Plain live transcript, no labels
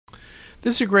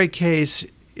This is a great case.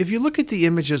 If you look at the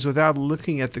images without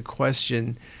looking at the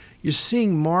question, you're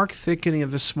seeing marked thickening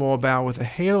of the small bowel with a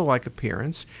halo-like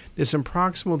appearance. There's some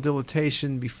proximal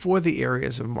dilatation before the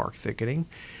areas of marked thickening.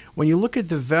 When you look at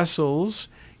the vessels,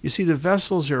 you see the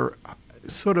vessels are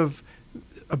sort of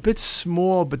a bit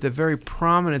small, but they're very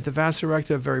prominent. The vasa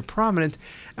recta are very prominent.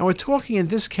 And we're talking in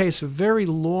this case of very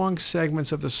long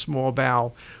segments of the small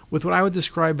bowel with what I would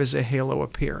describe as a halo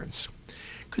appearance.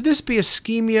 Could this be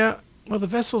ischemia? Well, the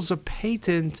vessels are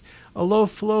patent. A low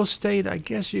flow state, I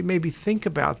guess you maybe think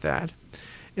about that.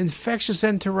 Infectious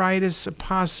enteritis, a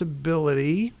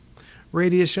possibility.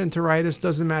 Radius enteritis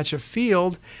doesn't match a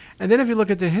field. And then if you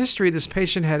look at the history, this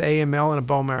patient had AML and a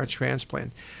bone marrow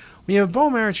transplant. When you have a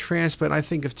bone marrow transplant, I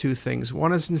think of two things.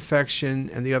 One is infection,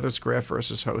 and the other is graft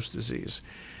versus host disease.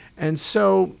 And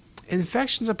so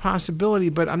infection's a possibility,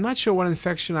 but I'm not sure what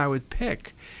infection I would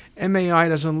pick. MAI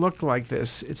doesn't look like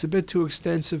this. It's a bit too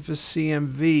extensive for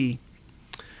CMV.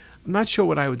 I'm not sure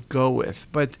what I would go with,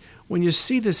 but when you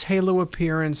see this halo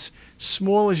appearance,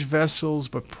 smallish vessels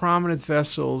but prominent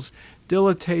vessels,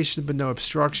 dilatation but no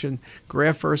obstruction,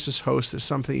 graft versus host is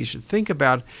something you should think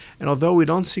about. And although we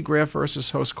don't see graft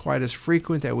versus host quite as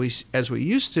frequent as we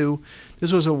used to,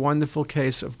 this was a wonderful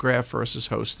case of graft versus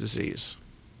host disease.